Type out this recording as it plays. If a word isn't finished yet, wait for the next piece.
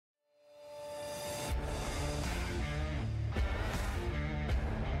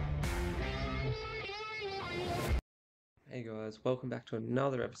Hey guys, welcome back to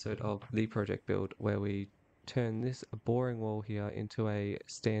another episode of The Project Build, where we turn this boring wall here into a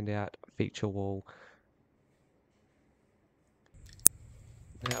standout feature wall.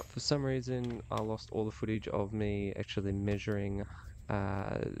 Now, for some reason, I lost all the footage of me actually measuring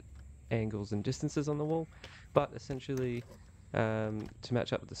angles and distances on the wall, but essentially, to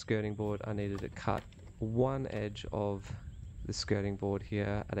match up with the skirting board, I needed to cut one edge of the skirting board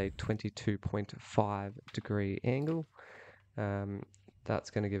here at a 22.5 degree angle.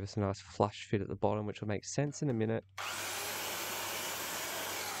 That's going to give us a nice flush fit at the bottom, which will make sense in a minute.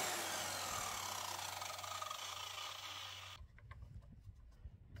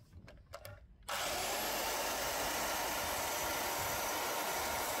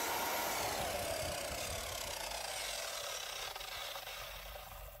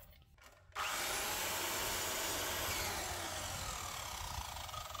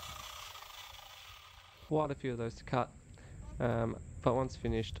 Quite a few of those to cut, but once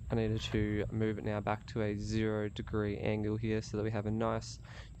finished, I needed to move it now back to a 0 degree angle here so that we have a nice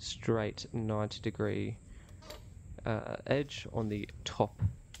straight 90 degree edge on the top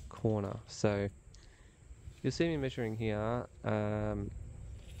corner. So you'll see me measuring here. I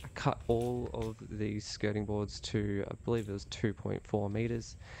cut all of these skirting boards to, I believe it was 2.4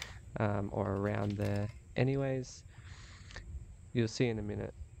 meters, or around there. Anyways, you'll see in a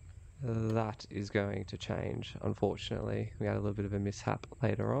minute that is going to change. Unfortunately, we had a little bit of a mishap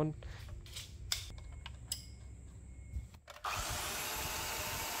later on.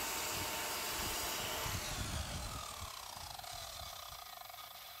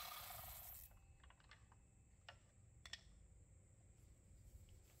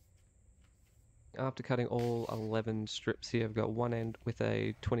 After cutting all 11 strips here, I've got one end with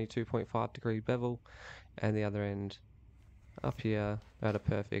a 22.5 degree bevel and the other end up here at a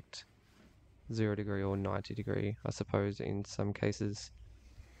perfect 0 degree or 90 degree, I suppose, in some cases.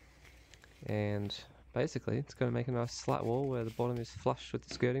 And basically, it's going to make a nice slat wall where the bottom is flush with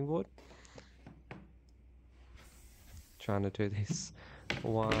the skirting board. Trying to do this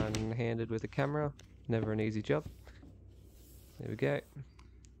one-handed with a camera, never an easy job. There we go.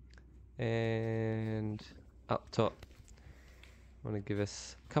 And up top, I want to give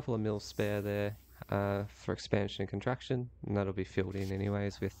us a couple of mils spare there for expansion and contraction, and that'll be filled in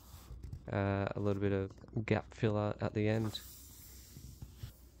anyways with a little bit of gap filler at the end.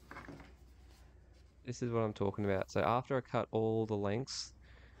 This is what I'm talking about. So after I cut all the lengths,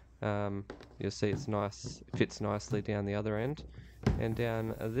 you'll see it's nice, it fits nicely down the other end, and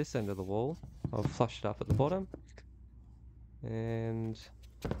down this end of the wall, I'll flush it up at the bottom, and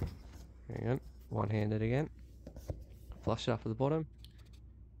hang on, one-handed again, flush it up at the bottom,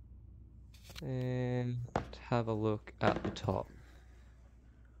 and have a look at the top.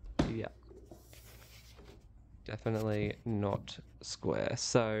 Yeah, definitely not square.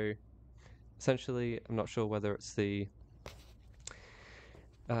 So essentially, I'm not sure whether it's the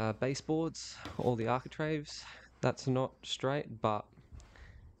baseboards or the architraves that's not straight, but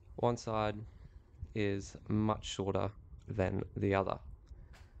one side is much shorter than the other,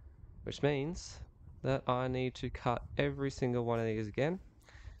 which means that I need to cut every single one of these again,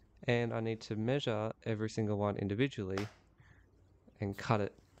 and I need to measure every single one individually and cut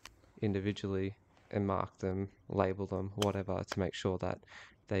it individually and mark them, label them, whatever, to make sure that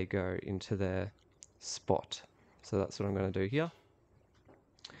they go into their spot. So that's what I'm going to do here.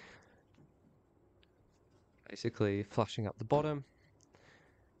 Basically flushing up the bottom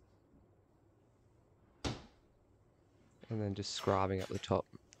and then just scribing up the top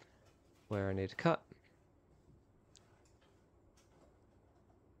where I need to cut.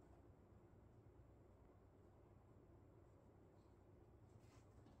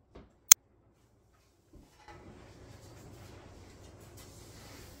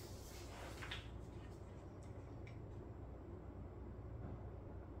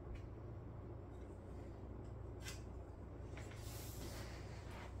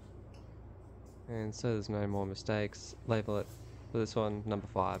 And so there's no more mistakes, label it for this one, number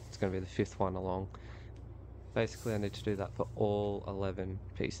 5. It's going to be the 5th one along. Basically, I need to do that for all 11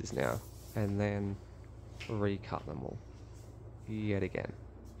 pieces now, and then recut them all yet again.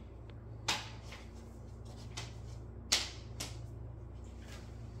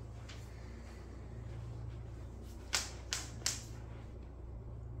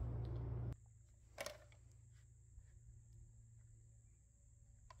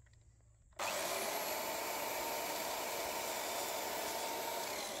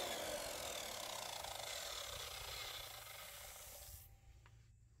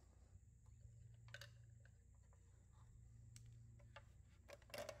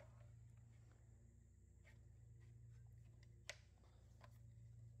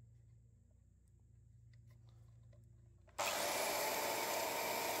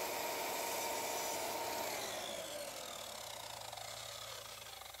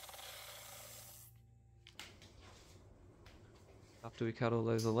 after we cut all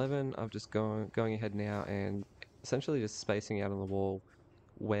those 11, I'm just going ahead now and essentially just spacing out on the wall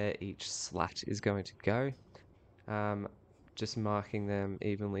where each slat is going to go. Just marking them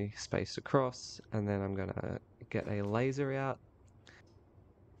evenly spaced across, and then I'm gonna get a laser out.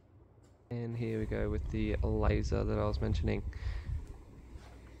 And here we go with the laser that I was mentioning.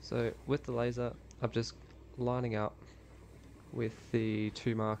 So with the laser, I'm just lining up with the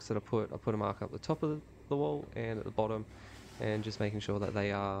two marks that I put a mark up the top of the wall and at the bottom, and just making sure that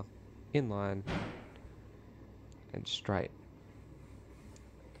they are in line and straight.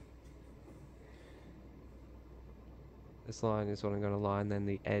 This line is what I'm going to line then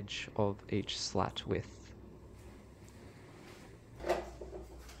the edge of each slat with.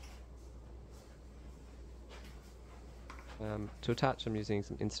 To attach, I'm using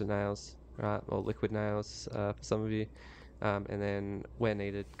some instant nails, right, or liquid nails for some of you, and then where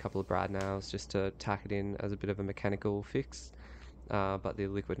needed, a couple of brad nails just to tack it in as a bit of a mechanical fix, but the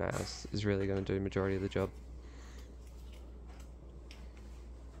liquid nails is really going to do the majority of the job.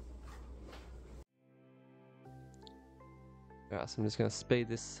 Alright, so I'm just going to speed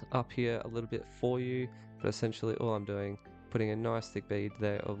this up here a little bit for you, but essentially all I'm doing, putting a nice thick bead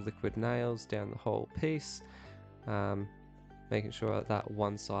there of liquid nails down the whole piece, making sure that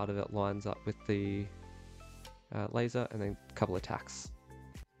one side of it lines up with the laser, and then a couple of tacks.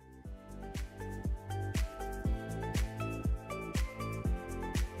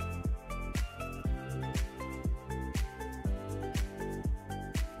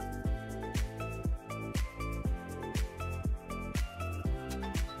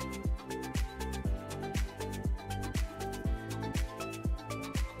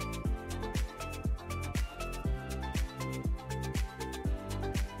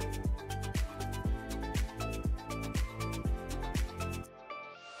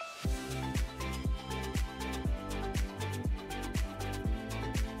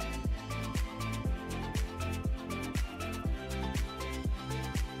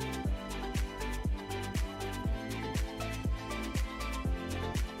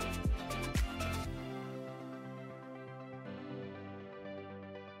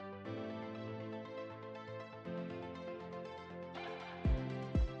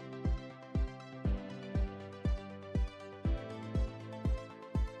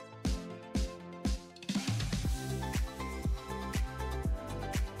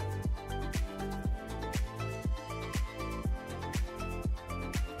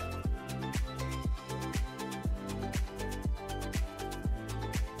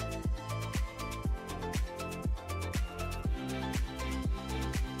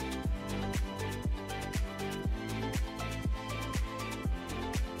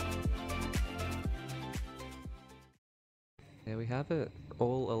 There we have it,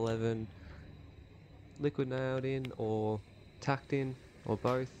 all 11 liquid nailed in or tacked in, or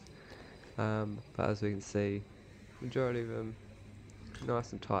both, but as we can see, majority of them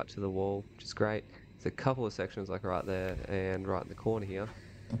nice and tight to the wall, which is great. There's a couple of sections like right there and right in the corner here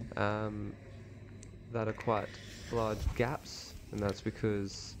that are quite large gaps, and that's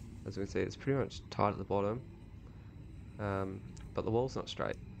because, as we can see, it's pretty much tight at the bottom, but the wall's not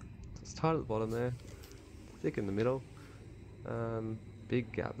straight. So it's tight at the bottom there, thick in the middle,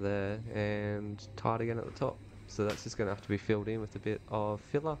 big gap there, and tight again at the top. So that's just going to have to be filled in with a bit of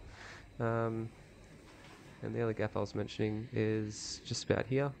filler. And the other gap I was mentioning is just about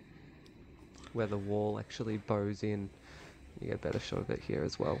here, where the wall actually bows in. You get a better shot of it here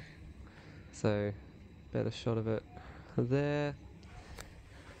as well. So, better shot of it there.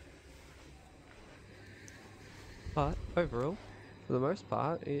 But overall, for the most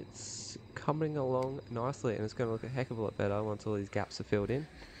part, it's coming along nicely, and it's going to look a heck of a lot better once all these gaps are filled in.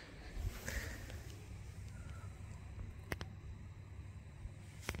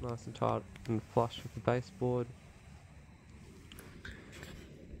 Nice and tight and flush with the baseboard.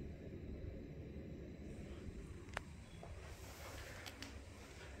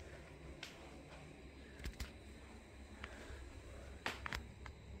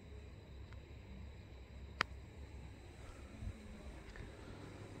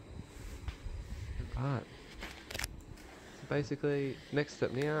 Right. So basically, next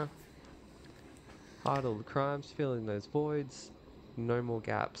step now, hide all the crimes, fill in those voids, no more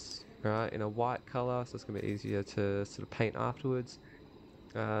gaps, right, in a white colour, so it's going to be easier to sort of paint afterwards.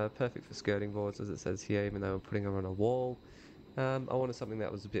 Perfect for skirting boards, as it says here, even though I'm putting them on a wall. I wanted something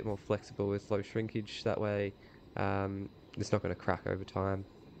that was a bit more flexible with low shrinkage, that way it's not going to crack over time.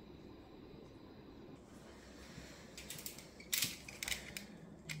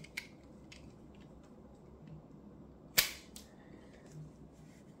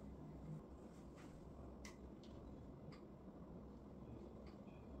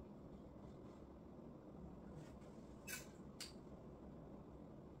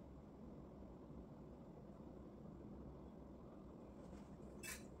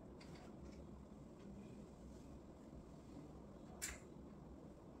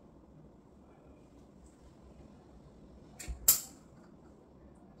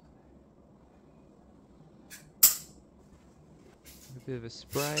 a bit of a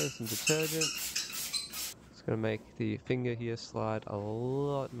spray with some detergent. It's going to make the finger here slide a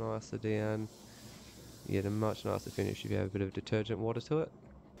lot nicer down. You get a much nicer finish if you have a bit of detergent water to it.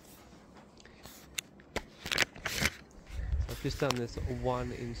 So I've just done this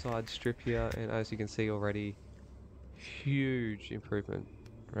one inside strip here, and as you can see already, huge improvement,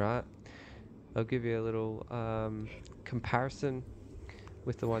 right? I'll give you a little comparison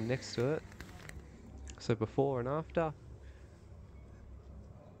with the one next to it. So before and after.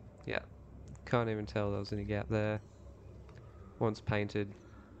 Yeah, can't even tell there was any gap there. Once painted,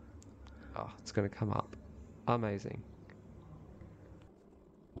 oh, it's going to come up. Amazing.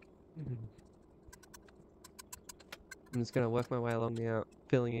 I'm just going to work my way along now,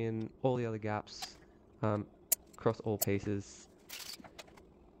 filling in all the other gaps across all pieces.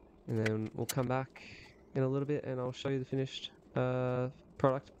 And then we'll come back in a little bit and I'll show you the finished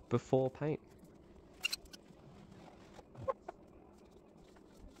product before paint.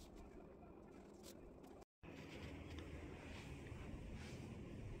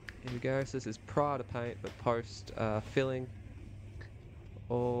 Here we go, so this is prior to paint but post filling.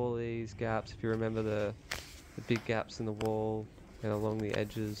 All these gaps, if you remember the big gaps in the wall and along the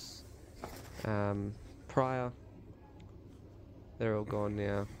edges prior, they're all gone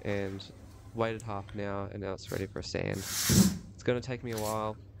now, and waited half an hour and now it's ready for a sand. It's going to take me a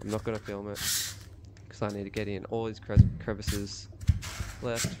while. I'm not going to film it because I need to get in all these crevices,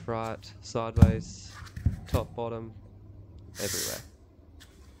 left, right, sideways, top, bottom, everywhere.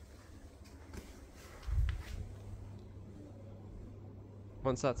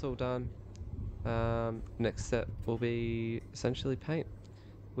 Once that's all done, next step will be essentially paint,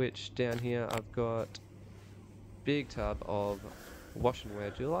 which down here I've got big tub of wash and wear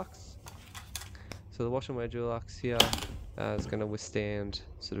Dulux. So the wash and wear Dulux here is going to withstand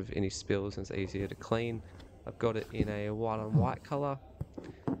sort of any spills and it's easier to clean. I've got it in a white on white colour.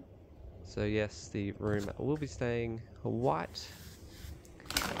 So yes, the room will be staying white.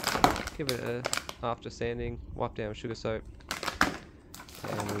 Give it a after sanding, wipe down with sugar soap,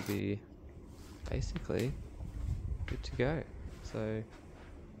 and we'll be basically good to go. So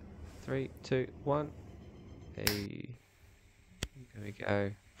 3, 2, 1. Hey, there we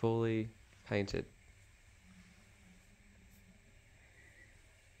go, fully painted.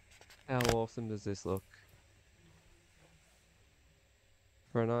 How awesome does this look?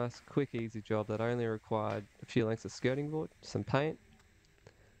 For a nice, quick, easy job that only required a few lengths of skirting board, some paint,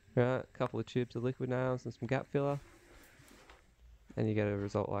 right, a couple of tubes of liquid nails and some gap filler, and you get a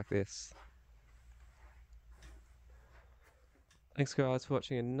result like this. Thanks guys for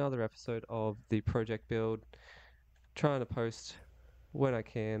watching another episode of the project build. Trying to post when I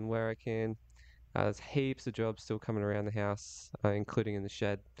can, where I can. There's heaps of jobs still coming around the house, including in the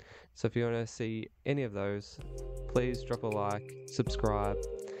shed. So if you want to see any of those, please drop a like, subscribe.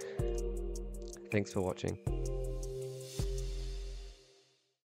 Thanks for watching.